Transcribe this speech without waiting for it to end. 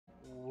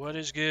What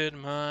is good,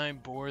 my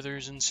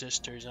brothers and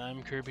sisters?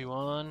 I'm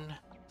Kirby1.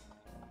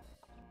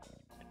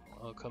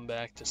 Welcome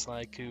back to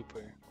Sly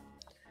Cooper.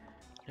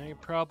 Now you're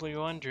probably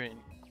wondering,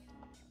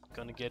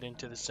 gonna get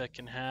into the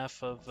second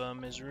half of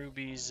Ms.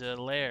 Ruby's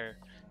lair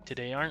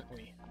today, aren't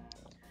we?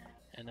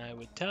 And I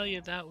would tell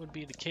you that would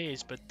be the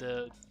case, but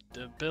the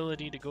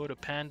ability to go to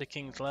Panda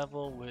King's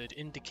level would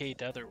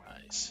indicate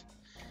otherwise.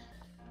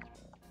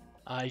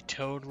 I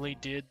totally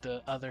did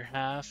the other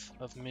half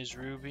of Ms.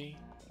 Ruby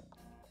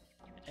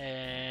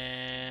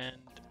and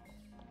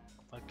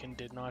fucking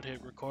did not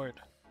hit record.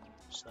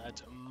 So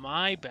that's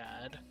my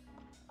bad.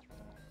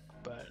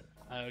 But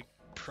I'm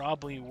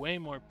probably way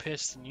more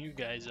pissed than you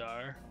guys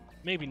are.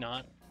 Maybe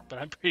not, but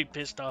I'm pretty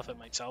pissed off at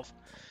myself.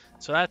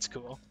 So that's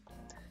cool.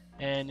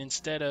 And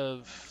instead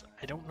of,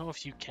 I don't know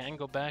if you can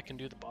go back and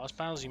do the boss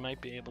battles. You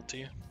might be able to.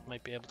 You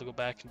might be able to go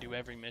back and do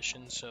every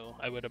mission, so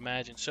I would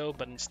imagine so.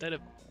 But instead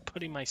of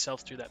putting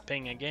myself through that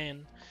ping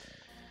again,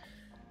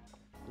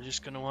 we're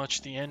just gonna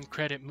watch the end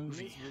credit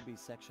movie. Ms.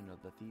 Ruby's section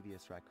of the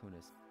Thievius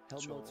Raccoonus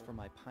held notes from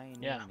my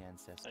pioneering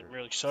ancestor. I'm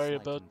really sorry Sly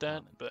about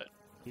that, but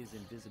his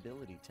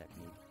invisibility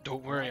technique.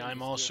 don't worry,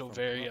 I'm also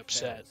very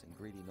upset. And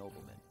greedy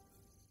noblemen.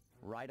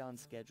 Right on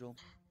schedule,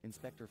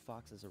 Inspector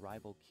Fox's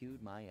arrival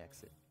cued my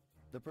exit.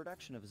 The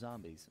production of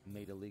zombies,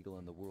 made illegal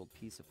in the World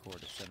Peace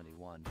Accord of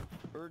 '71,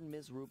 earned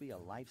Ms. Ruby a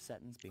life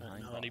sentence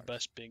behind Naughty bars.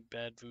 bus big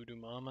bad voodoo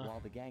mama.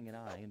 While the gang and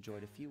I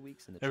enjoyed a few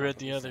weeks in the I read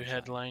the tropical other sunshine,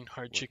 headline,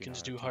 hard working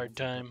chickens on do our hard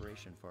plans in time.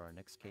 preparation for our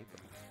next caper.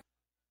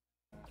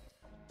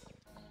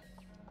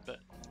 But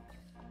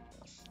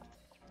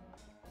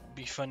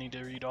be funny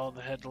to read all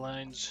the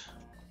headlines.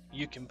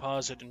 You can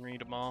pause it and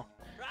read them all.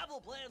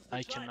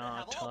 I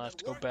cannot. I'll have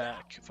to go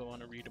back if I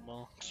want to read them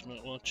all. So I'm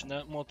not watching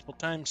that multiple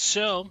times.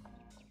 So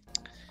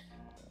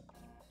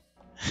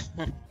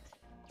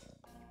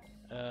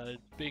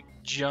big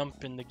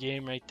jump in the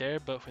game right there,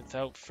 but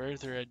without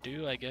further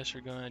ado, I guess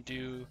we're gonna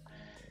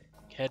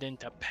head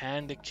into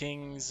Panda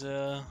King's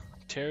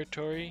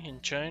territory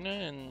in China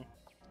and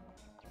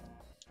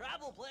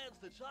travel plans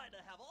to China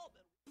have all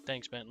been.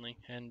 Thanks, Bentley,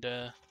 and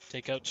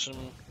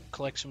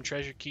collect some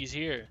treasure keys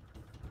here.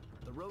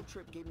 The road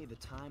trip gave me the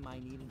time I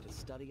needed to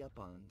study up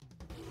on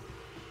the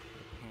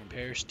Panda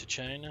Paris King. to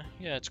China.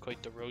 Yeah, it's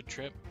quite the road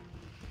trip,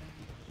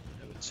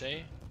 I would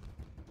say.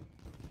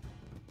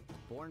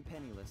 Born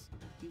penniless,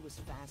 he was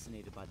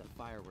fascinated by the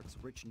fireworks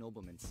rich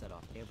noblemen set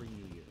off every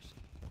New Year's.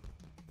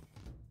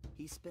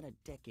 He spent a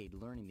decade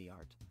learning the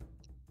art.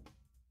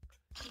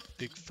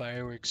 Big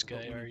fireworks But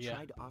guy, when are he ya?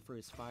 tried to offer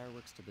his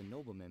fireworks to the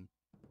noblemen,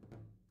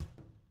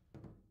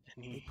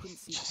 And they he couldn't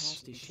see just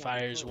past his shabby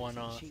fires clothes one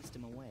and off. chased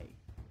him away.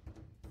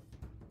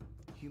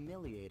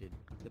 Humiliated,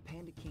 the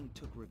Panda King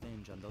took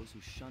revenge on those who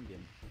shunned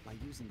him by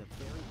using the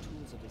very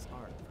tools of his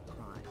art for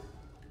crime.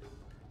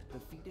 The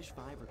Fiendish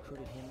Five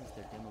recruited him as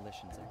their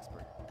demolitions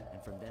expert,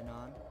 and from then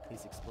on,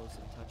 his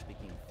explosive touch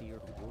became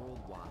feared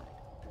worldwide.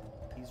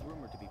 He's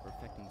rumored to be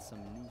perfecting some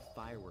new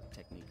firework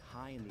technique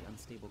high in the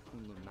unstable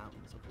Kunlun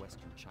Mountains of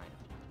western China.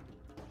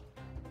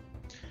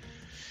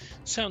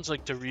 Sounds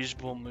like the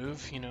reasonable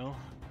move, you know.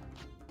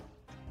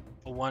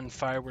 A one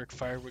firework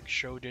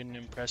show didn't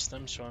impress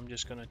them, so I'm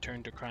just gonna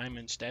turn to crime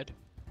instead.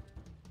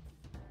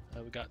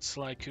 We got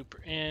Sly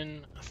Cooper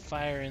in, a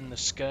fire in the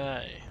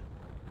sky.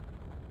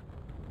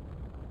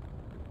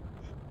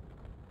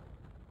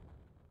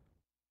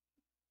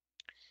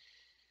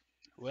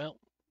 Well,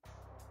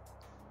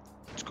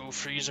 let's go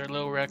freeze our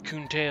little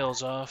raccoon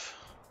tails off.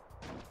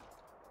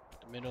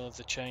 The middle of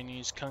the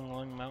Chinese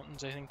Kunlun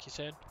Mountains, I think he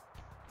said.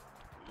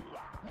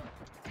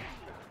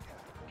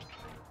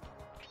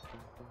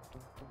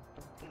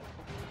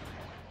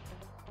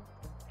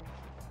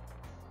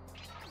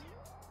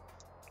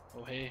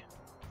 Oh hey.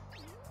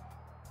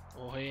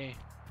 Oh hey.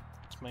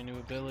 It's my new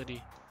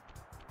ability.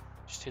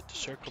 Just hit the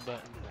circle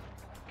button.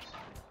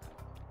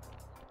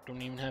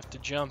 Don't even have to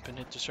jump and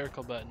hit the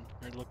circle button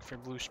or look for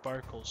blue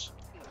sparkles.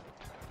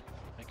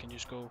 I can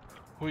just go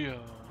hoo-yah.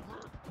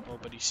 Oh,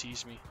 but he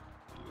sees me.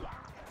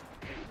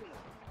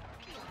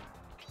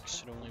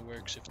 Guess it only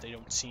works if they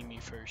don't see me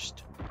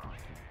first.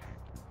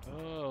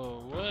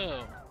 Oh,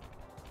 whoa.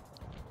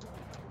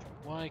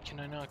 Why can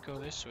I not go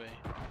this way?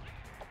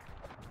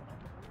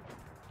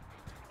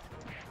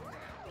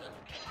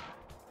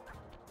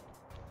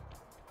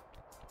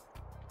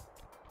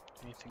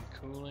 Anything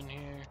cool in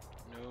here?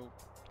 Nope.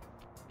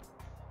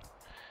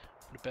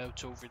 What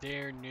about over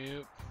there?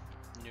 Nope.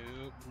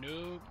 Nope,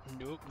 nope,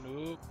 nope,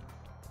 nope.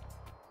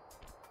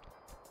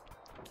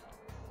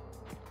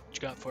 What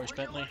you got for us,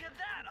 Bentley? Look at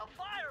that, a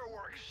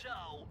fireworks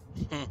show.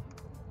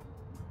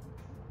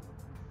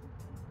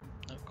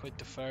 Not quite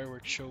the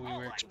fireworks show we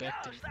were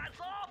expecting. Gosh, that's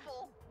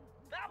awful.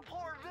 That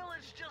poor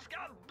village just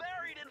got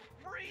buried in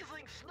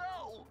freezing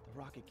snow. The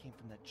rocket came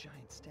from that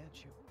giant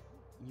statue,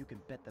 and you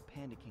can bet the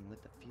Panda King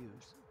lit the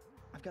fuse.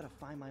 I've got to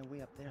find my way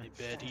up there. I and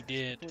bet he fast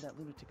did. Before that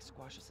lunatic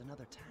squashes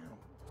another town.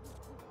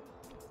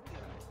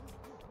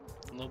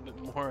 A little bit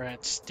more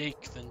at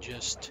stake than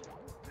just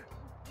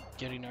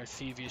getting our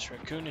Thievius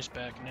Raccoonus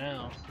back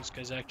now. This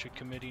guy's actually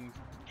committing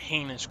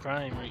heinous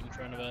crime right in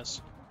front of us.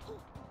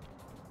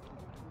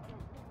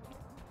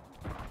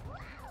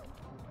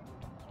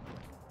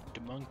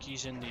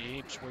 monkeys and the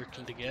apes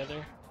working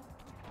together.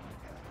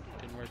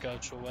 Didn't work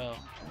out so well.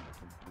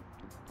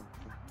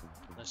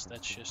 Unless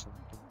that's just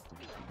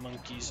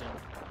monkeys and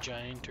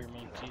gianter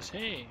monkeys.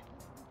 Hey!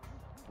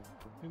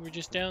 We were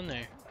just down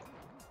there.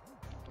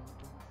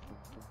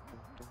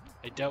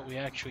 I doubt we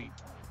actually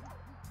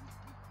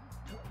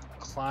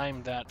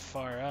climbed that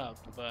far up,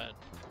 but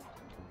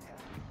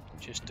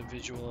just a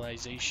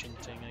visualization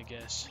thing, I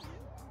guess.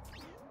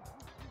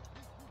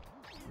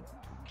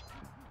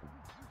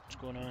 What's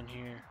going on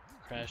here?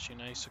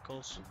 Crashing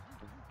icicles?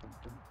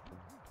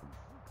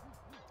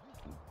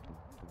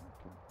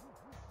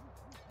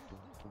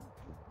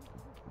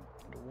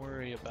 Don't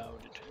worry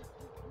about it.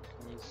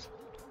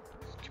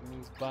 Can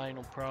move by,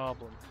 no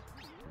problem.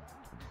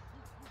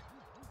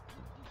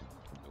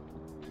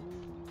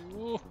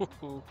 Ooh.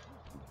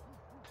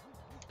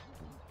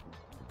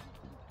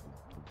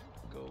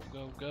 Go,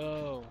 go,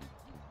 go.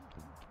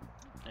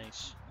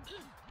 Nice.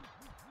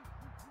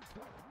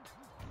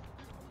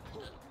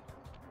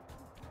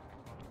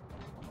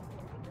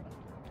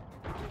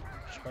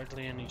 There's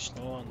hardly any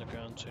snow on the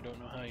ground, so I don't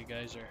know how you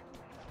guys are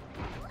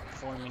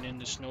forming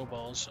into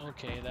snowballs.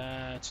 Okay,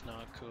 that's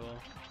not cool.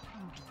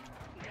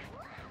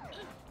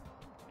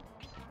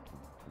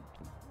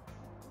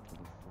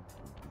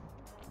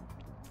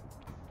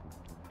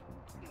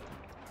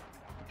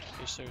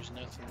 Guess there's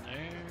nothing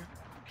there.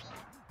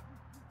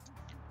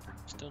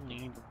 Still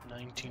need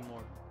 19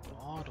 more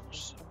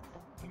bottles.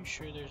 Are you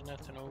sure there's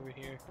nothing over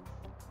here?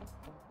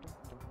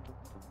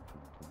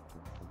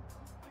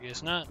 I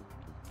guess not.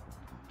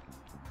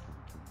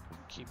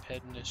 Keep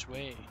heading this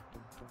way.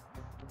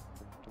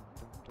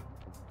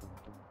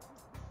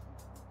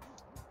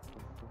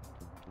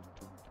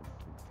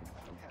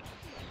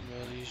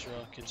 Well, these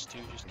rockets do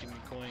just give me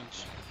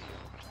coins.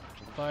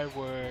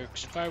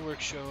 Fireworks,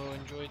 fireworks show.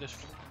 Enjoy the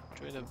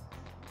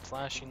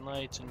flashing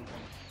lights and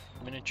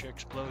miniature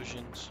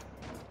explosions.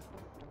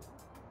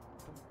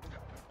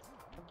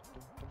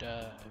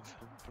 Dive.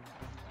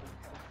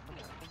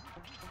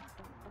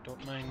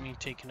 Don't mind me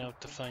taking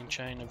out the fine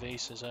china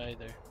vases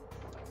either.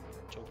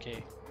 It's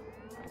okay.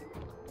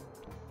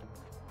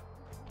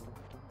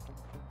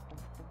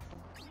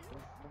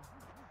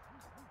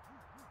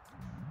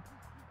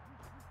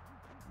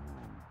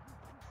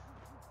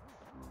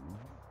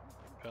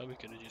 Probably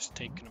could have just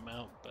taken them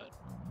out, but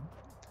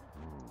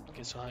I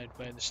guess I'll hide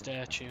by the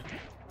statue.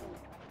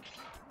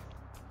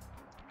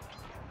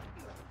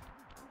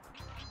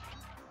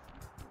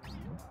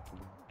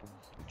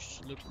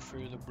 Just look for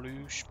the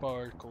blue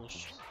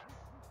sparkles.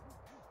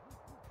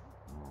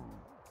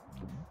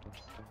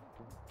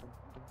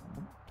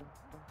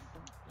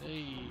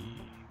 Hey,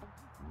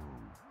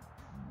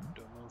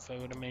 don't know if I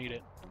would have made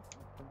it.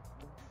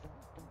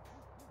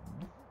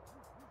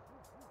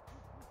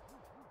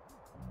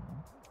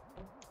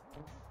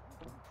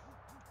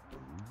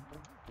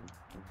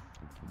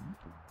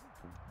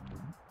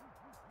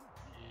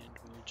 And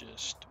we'll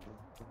just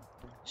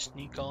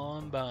sneak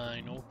on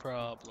by, no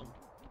problem.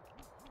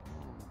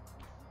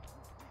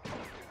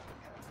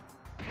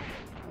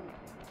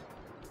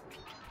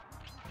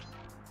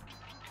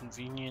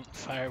 Convenient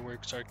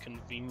fireworks are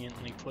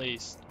conveniently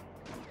placed.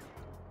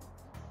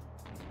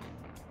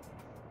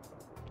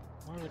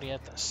 I'm already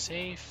at the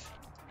safe.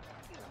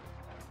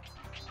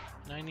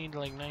 And I need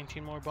like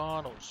 19 more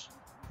bottles.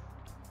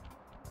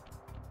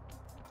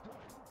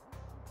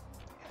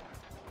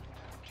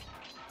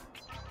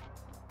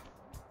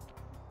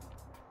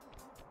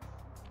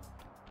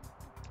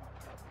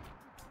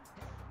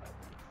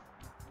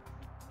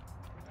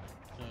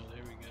 Oh,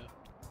 there we go.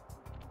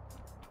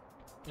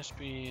 Must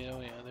be,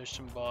 oh yeah, there's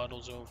some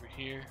bottles over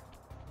here.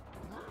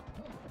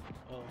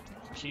 Oh,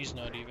 the key's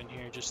not even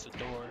here, just the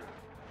door.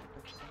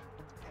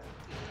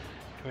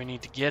 Do I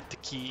need to get the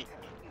key?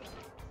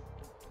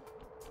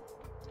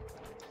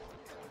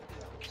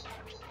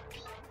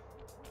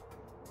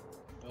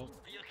 Oh.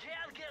 You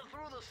can't get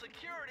through the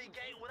security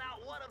gate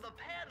without one of the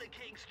Panda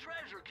King's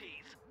treasure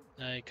keys.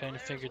 I kind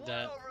of figured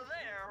There's that. one over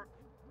there,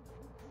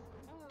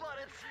 but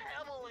it's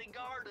heavily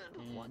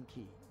guarded. One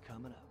key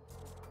coming up.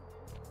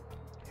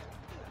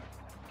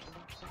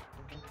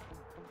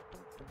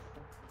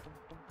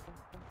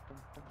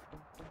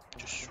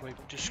 Just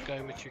swipe this guy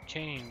with your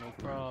cane, no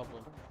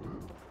problem.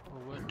 Oh,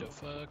 what the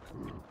fuck?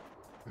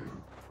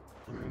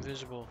 I'm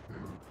invisible.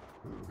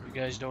 You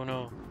guys don't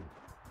know.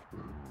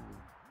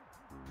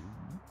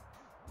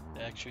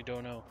 I actually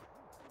don't know.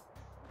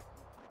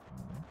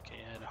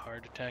 Okay, I had a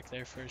heart attack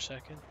there for a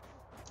second.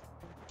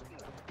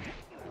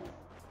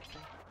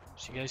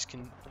 So you guys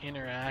can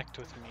interact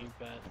with me,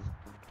 but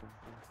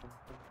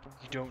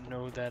you don't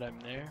know that I'm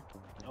there?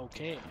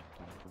 Okay.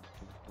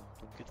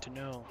 Good to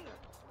know.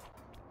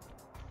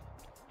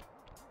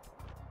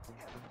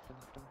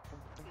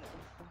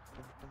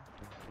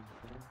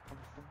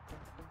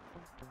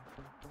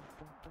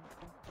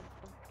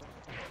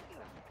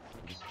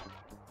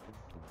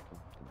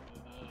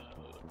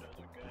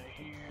 Another guy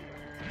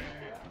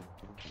here.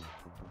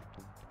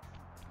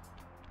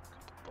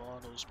 Couple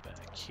bottles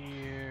back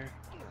here.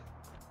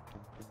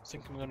 I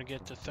think I'm gonna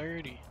get to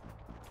 30.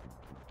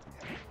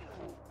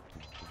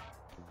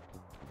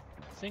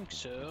 think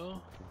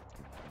so.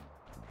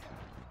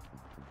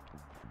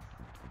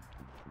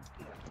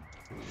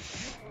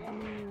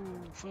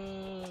 Ooh,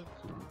 fuck.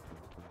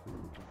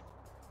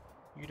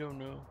 You don't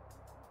know.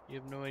 You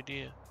have no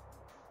idea.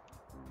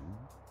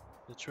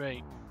 That's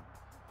right.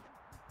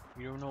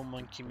 You don't know,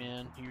 monkey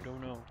man. You don't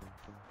know.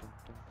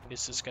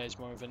 Guess this guy's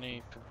more of an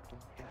ape.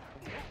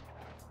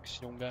 'Cause he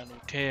don't got no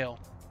tail.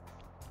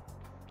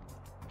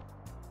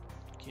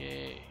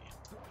 Okay.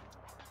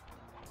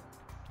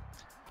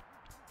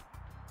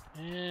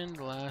 And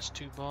the last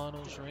two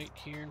bottles right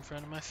here in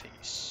front of my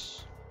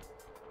face.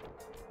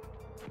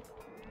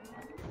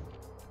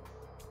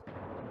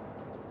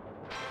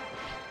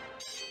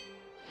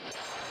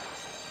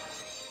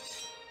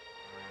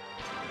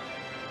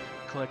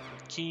 Collect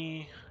the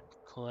key,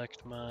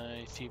 collect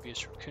my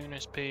Thievius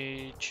Raccoonus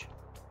page,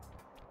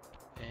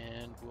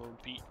 and we'll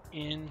be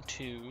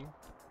into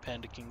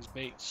Panda King's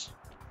base.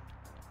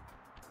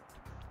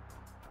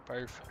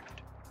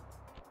 Perfect.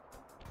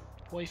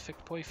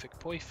 Perfect, perfect,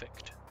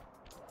 perfect.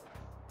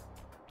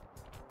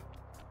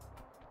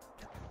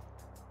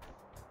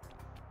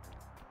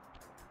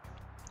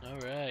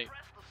 Alright.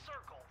 Press the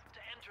circle to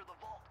enter the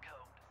vault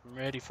code. I'm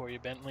ready for you,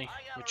 Bentley.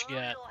 What you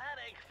got? Real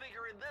headache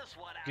figuring this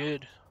one out.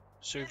 Good.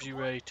 Serves you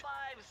right.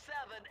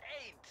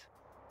 578.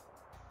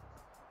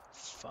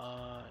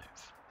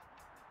 5,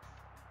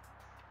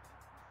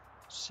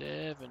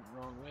 7,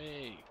 wrong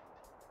way.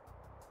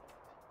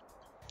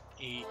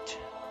 8.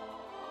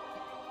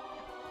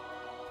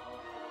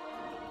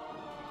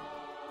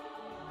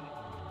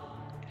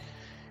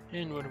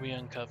 And what do we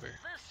uncover?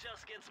 This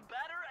just gets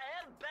better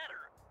and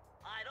better.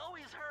 I'd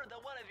always heard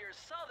that one of your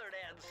southern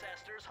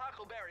ancestors,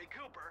 Huckleberry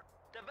Cooper,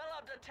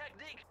 developed a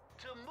technique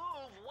to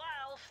move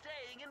while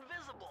staying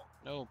invisible.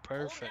 Oh,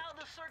 perfect. Hold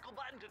down the circle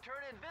button to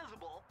turn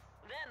invisible,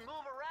 then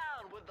move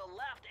around with the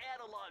left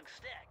analog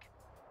stick.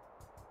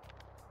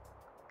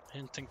 I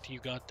didn't think you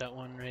got that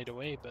one right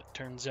away, but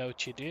turns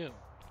out you do.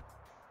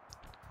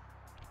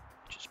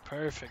 Which is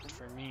perfect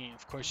for me.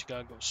 Of course you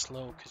gotta go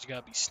slow, because you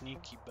gotta be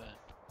sneaky, but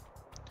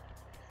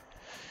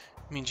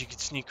means you can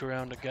sneak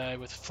around a guy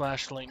with a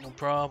flashlight, no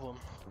problem.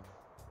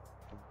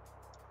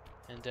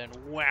 And then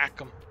whack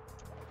him.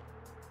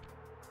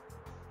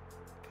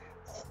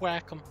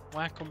 Whack him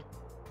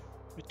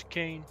with the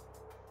cane.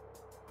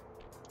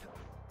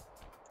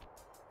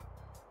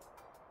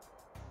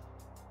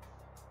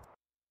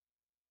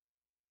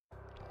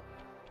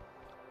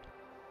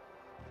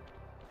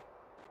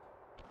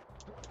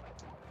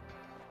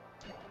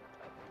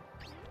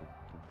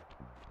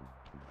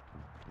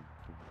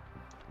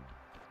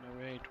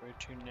 Alright, where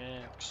to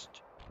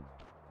next?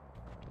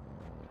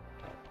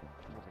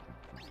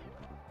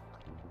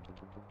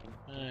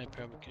 I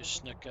probably could have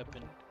snuck up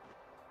and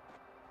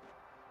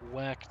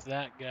whacked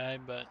that guy,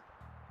 but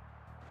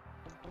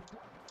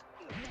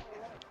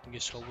I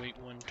guess I'll wait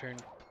one turn.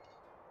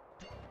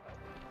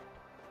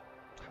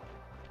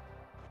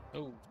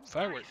 Oh,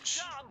 fireworks.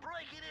 Nice job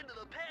breaking into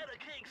the Panda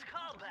King's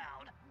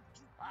compound.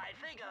 I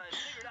think I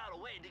figured out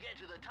a way to get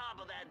to the top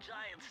of that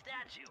giant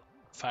statue.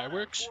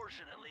 Fireworks?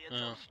 Unfortunately,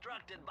 it's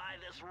obstructed by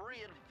this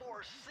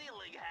reinforced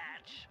ceiling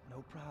hatch.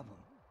 No problem.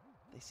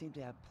 They seem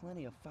to have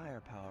plenty of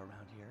firepower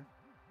around here.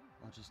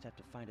 I'll just have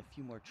to find a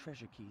few more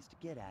treasure keys to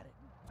get at it.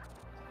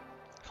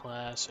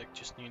 Classic,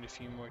 just need a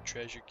few more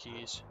treasure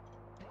keys.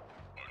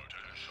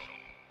 Attention,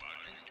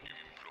 bank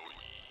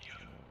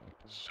employee.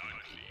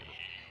 Sadly,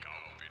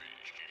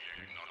 Galvanish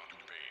elected not to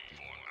pay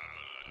for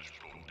avalanche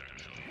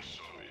protection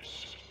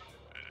service,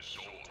 and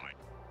so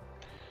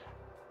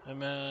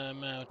I'm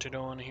out. I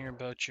don't want to hear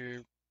about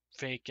your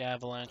fake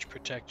avalanche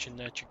protection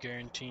that you're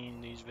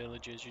guaranteeing these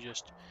villages. You're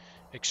just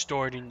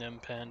extorting them,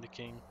 Panda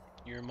King.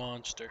 You're a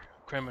monster,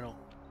 a criminal.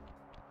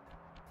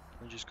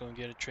 We're just going to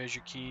get a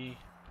treasure key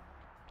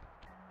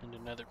and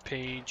another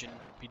page and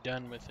be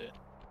done with it.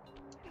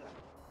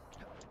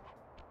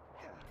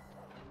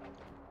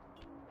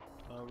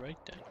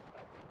 Alright then.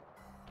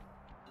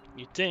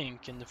 You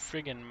think in the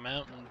friggin'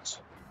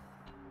 mountains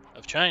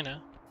of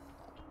China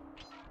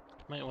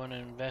might want to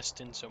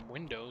invest in some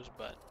windows,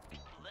 but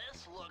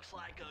This looks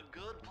like a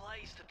good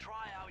place to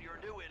try out your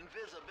new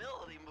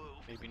invisibility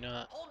move. maybe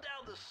not. Hold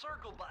down the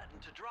circle button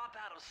to drop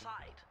out of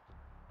sight.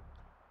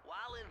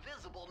 While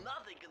invisible,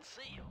 nothing can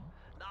see you.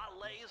 Not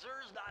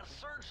lasers, not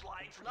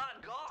searchlights, not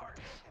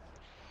guards.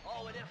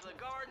 Oh, and if the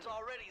guards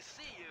already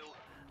see you,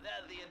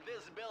 then the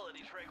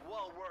invisibility trick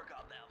won't work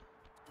on them.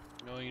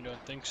 No, you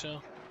don't think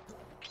so?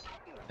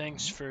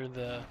 Thanks for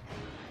the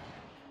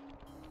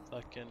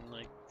fucking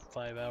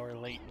 5-hour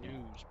late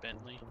news,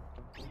 Bentley.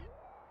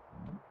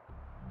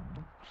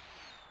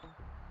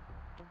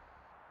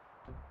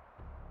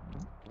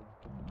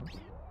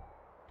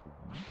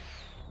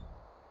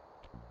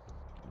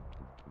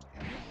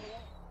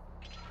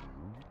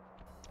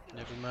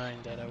 Never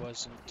mind that I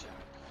wasn't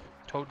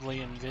totally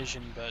in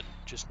vision, but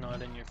just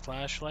not in your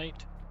flashlight.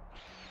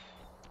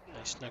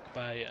 I snuck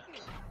by you.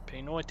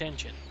 Pay no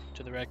attention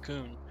to the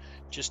raccoon,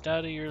 just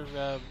out of your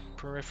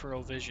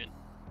peripheral vision.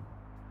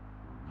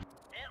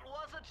 It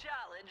was a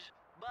challenge,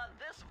 but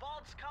this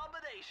vault's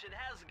combination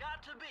has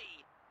got to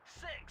be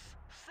 6,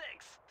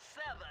 6,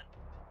 7.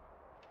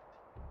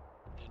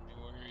 Didn't be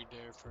worried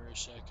there for a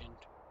second.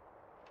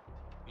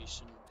 Be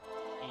some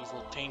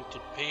evil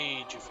tainted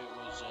page if it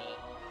was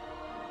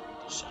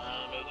the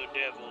sound of the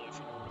devil, if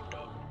you know what I'm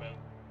talking about.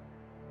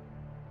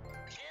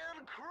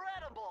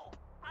 Incredible!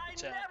 I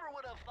What's that? never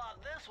would have thought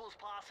this was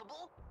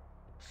possible.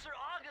 Sir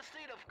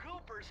Augustine of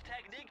Cooper's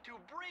technique to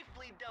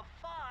briefly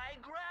defy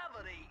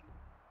gravity.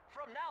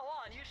 From now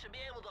on, you should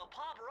be able to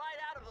pop right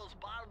out of those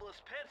bottomless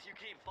pits you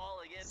keep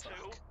falling into.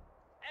 Fuck.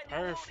 And you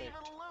won't Perfect.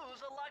 even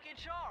lose a lucky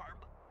charm.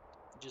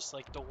 Just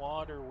like the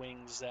water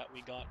wings that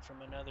we got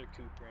from another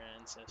Cooper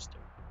ancestor.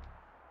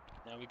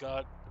 Now we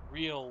got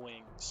real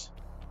wings.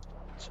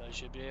 So I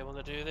should be able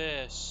to do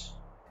this.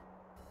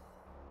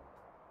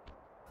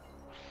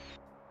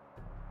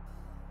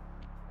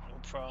 No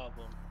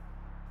problem.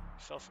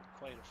 Fell for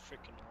quite a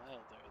freaking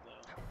while there,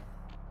 though.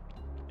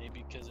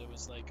 Maybe because it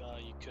was like,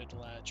 you could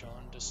latch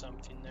on to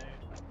something there.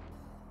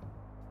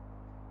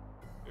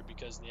 Or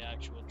because the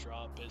actual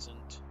drop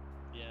isn't,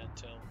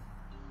 until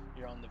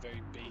you're on the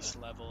very base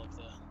level of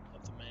the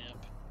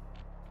map.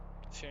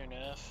 Fair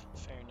enough,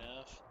 fair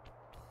enough.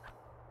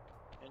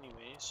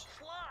 Anyways.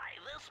 Sly,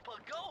 this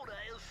pagoda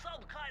is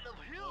some kind of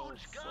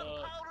huge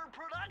gunpowder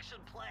production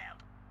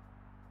plant.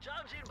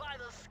 Judging by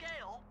the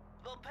scale,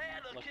 the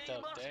Panda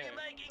King must be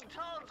making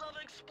tons of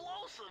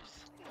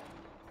explosives.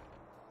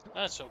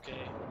 That's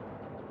okay.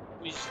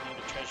 We just need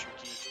a treasure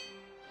key.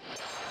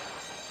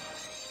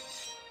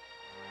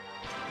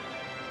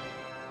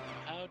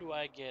 How do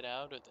I get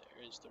out of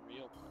there is the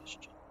real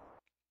question.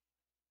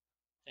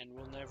 And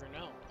we'll never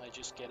know. I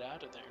just get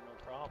out of there,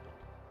 no problem.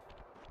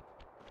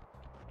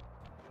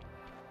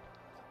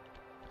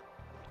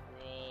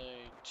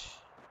 Right.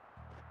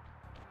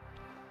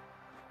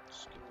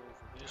 Let's go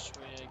over this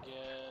way, I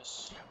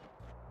guess.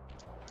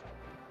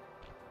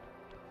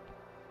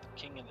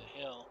 King of the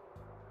Hill.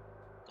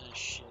 Oh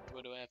shit,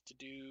 what do I have to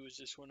do? Is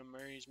this one of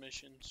Murray's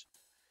missions?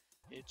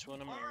 It's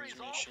one of Murray's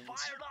missions. All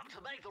fired up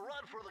to make the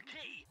run for the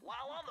key.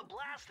 While on the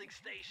blasting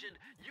station,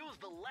 use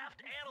the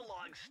left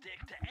analog stick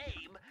to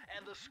aim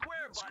and the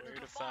square button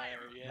to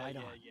fire. Yeah, right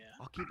yeah, on.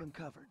 yeah. I'll keep him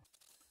covered.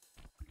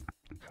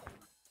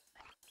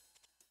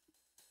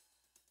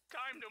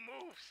 Time to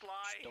move,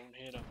 Sly. Just don't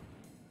hit him.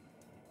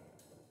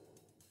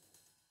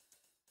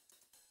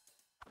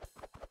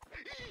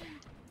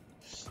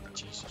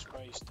 Jesus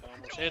Christ, I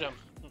almost hit him.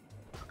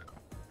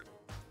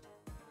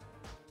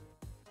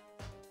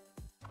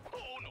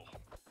 Oh no.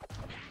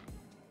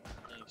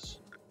 Nice.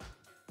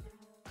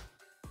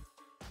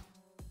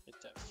 Hit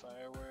that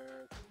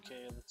firework.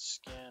 Okay, let's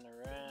scan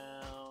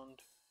around.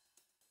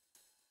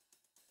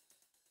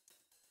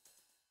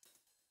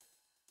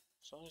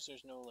 As long as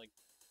there's no, like,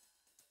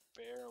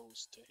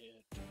 barrels to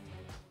hit.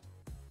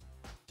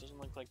 Doesn't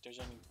look like there's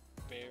any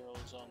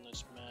barrels on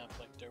this map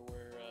like there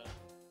were,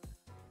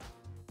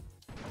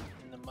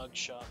 in the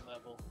mugshot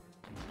level.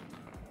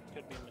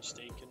 Could be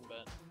mistaken,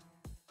 but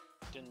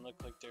didn't look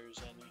like there was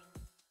any.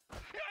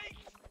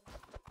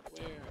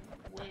 Where?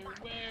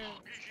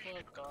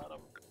 Fuck, got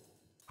him.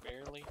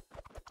 Barely.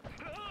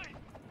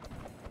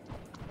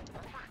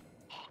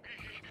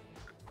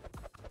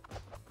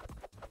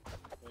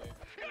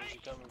 Where's he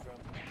coming from?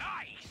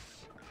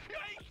 Nice.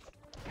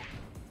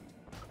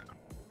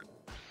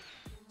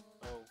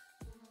 Oh.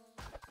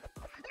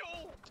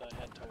 No. So I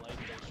had to light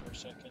those for a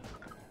second.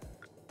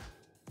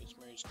 Guess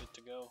Mary's good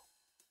to go.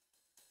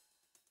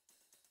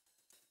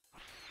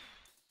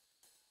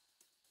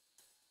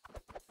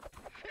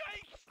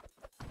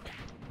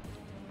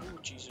 Ooh,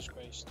 Jesus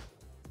Christ.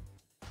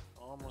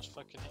 Almost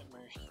fucking hit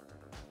Mary.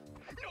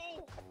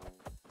 No.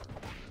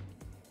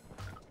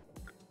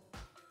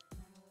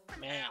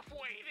 Man,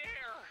 Halfway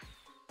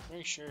there.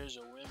 Mary sure is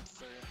a wimp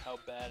for how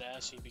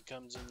badass he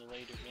becomes in the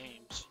later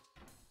games.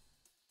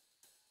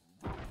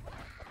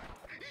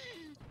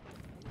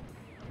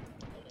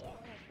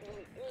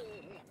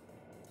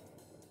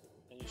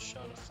 I just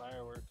shot a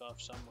firework off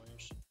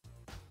somewheres.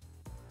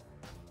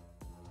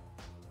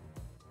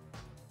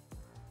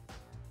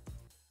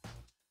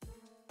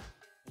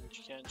 And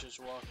you can't just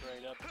walk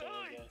right up there,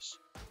 I guess.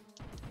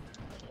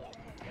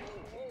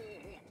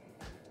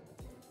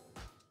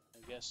 I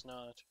guess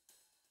not.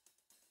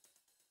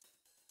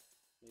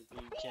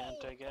 Maybe you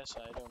can't, I guess,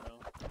 I don't know.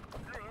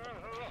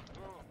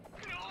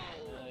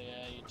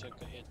 Yeah, you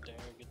took a hit there.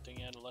 Good thing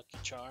you had a lucky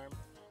charm.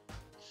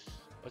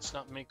 Let's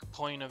not make a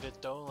point of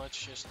it though, let's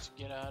just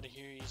get out of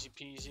here easy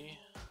peasy.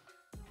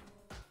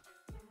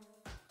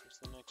 Where's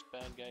the next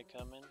bad guy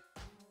coming?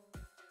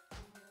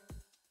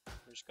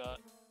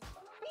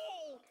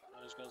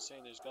 I was gonna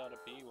say there's gotta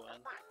be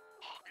one.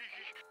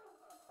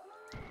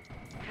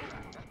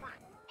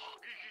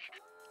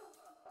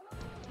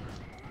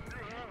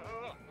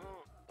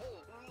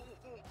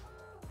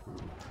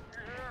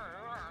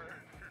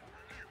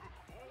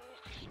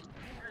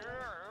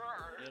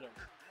 Hit him.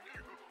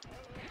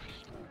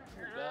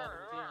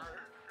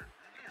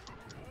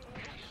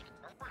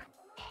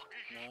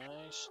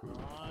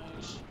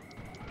 Nice.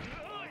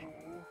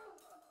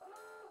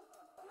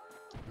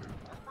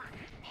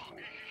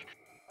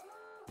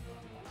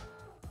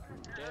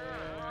 There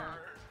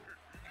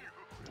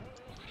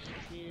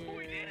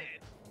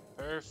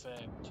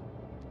Perfect.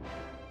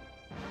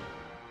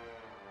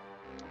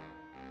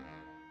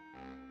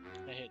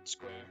 I hit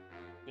square.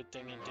 Good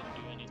thing it didn't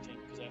do anything,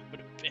 because I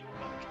would have been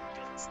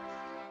fucking pissed.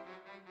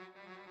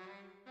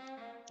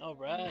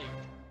 Alright.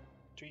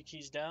 3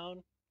 keys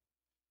down.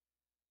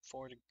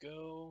 4 to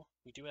go.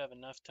 We do have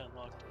enough to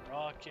unlock the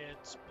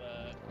rockets,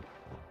 but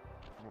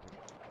we'll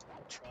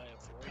try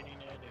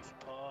avoiding it if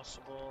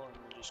possible, and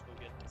we'll just go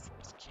get the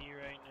 4th key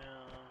right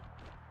now.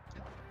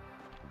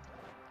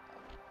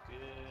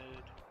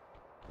 Good.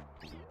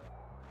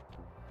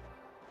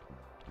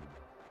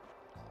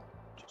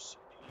 Just sit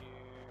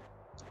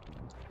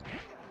here.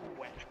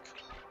 Whack.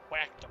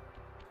 Whacked him.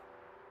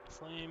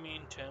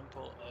 Flaming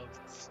Temple of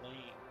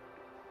Flame.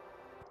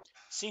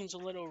 Seems a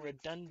little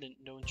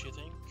redundant, don't you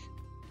think?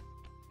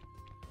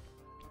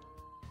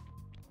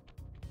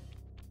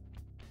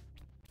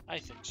 I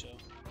think so.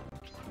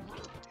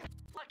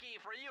 Lucky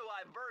for you,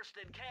 I versed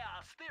in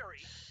chaos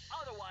theory.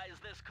 Otherwise,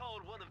 this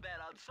code would have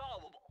been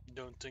unsolvable.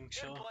 Don't think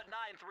so. Input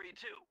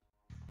 932.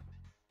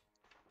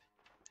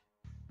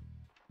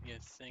 You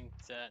think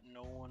that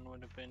no one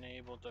would have been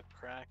able to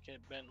crack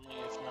it, Bentley,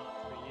 if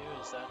not for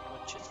you? Is that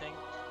what you think?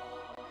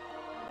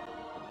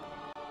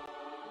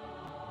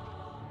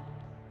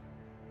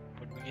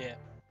 What do we get?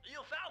 You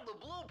found the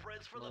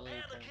blueprints for the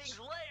Panda Blueprints. King's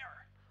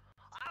lair.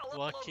 I'll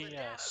Lucky upload the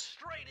data us.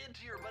 straight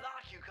into your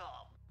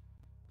binocucom.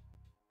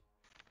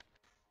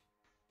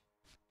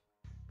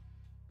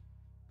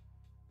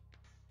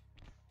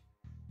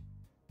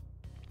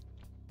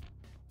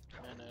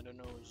 Man, I don't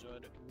know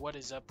what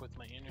is up with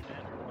my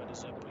internet or what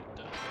is up with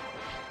the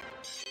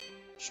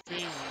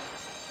streaming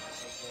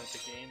of the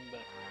game,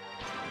 but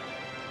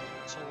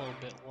it's a little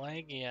bit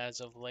laggy as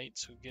of late,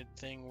 so good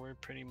thing we're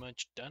pretty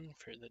much done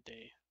for the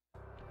day,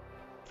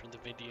 for the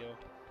video.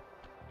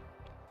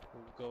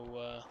 We'll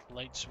go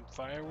light some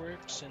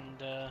fireworks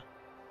and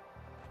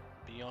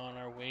be on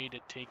our way to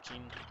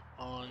taking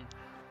on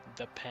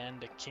the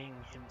Panda King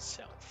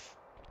himself.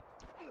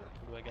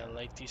 Do I gotta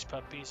light these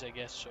puppies? I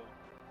guess so.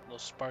 A little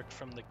spark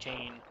from the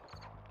cane.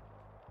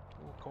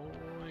 Oh,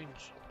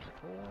 coins!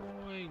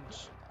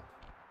 Coins!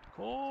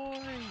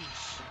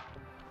 Coins!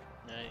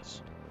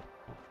 Nice.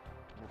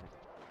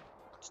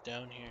 It's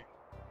down here.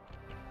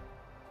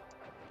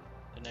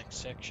 The next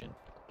section.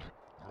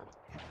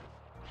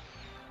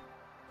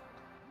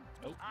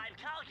 Oh. I've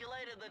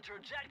calculated the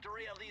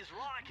trajectory of these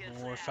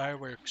rockets. More and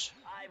fireworks.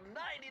 I'm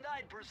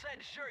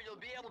 99% sure you'll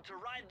be able to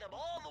ride them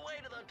all the way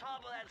to the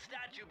top of that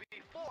statue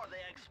before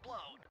they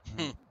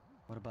explode.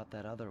 What about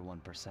that other 1%?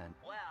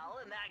 Well,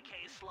 in that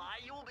case, Sly,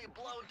 you will be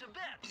blown to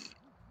bits.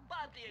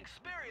 But the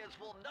experience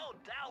will no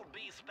doubt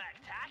be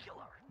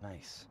spectacular.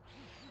 Nice.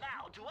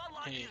 Now, to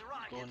unlock Hey, these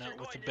rockets, going out you're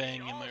with going a to bang,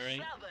 need am all I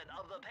right? 7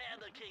 of the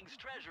Panda King's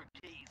treasure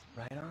keys.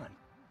 Right on.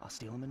 I'll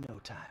steal them in no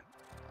time.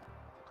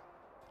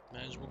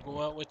 Might as well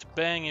go out with a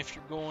bang if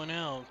you're going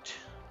out.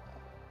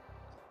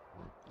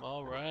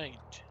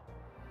 Alright.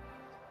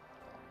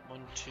 1,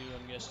 2,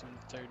 I'm guessing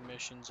the 3rd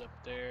mission's up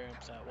there,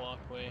 up that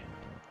walkway.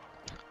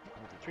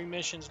 3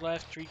 missions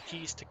left, 3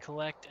 keys to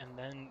collect, and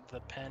then the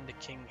Panda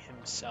King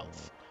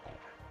himself,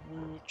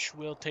 which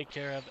we'll take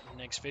care of in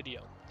the next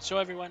video. So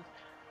everyone,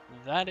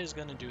 that is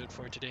going to do it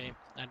for today.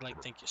 I'd like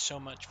to thank you so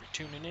much for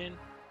tuning in,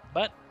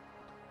 but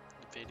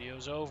the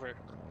video's over.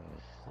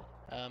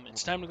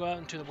 It's time to go out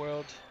into the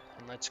world,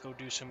 and let's go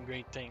do some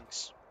great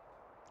things.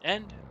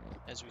 And,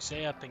 as we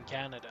say up in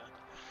Canada,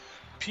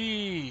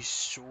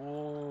 peace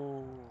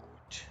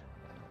out.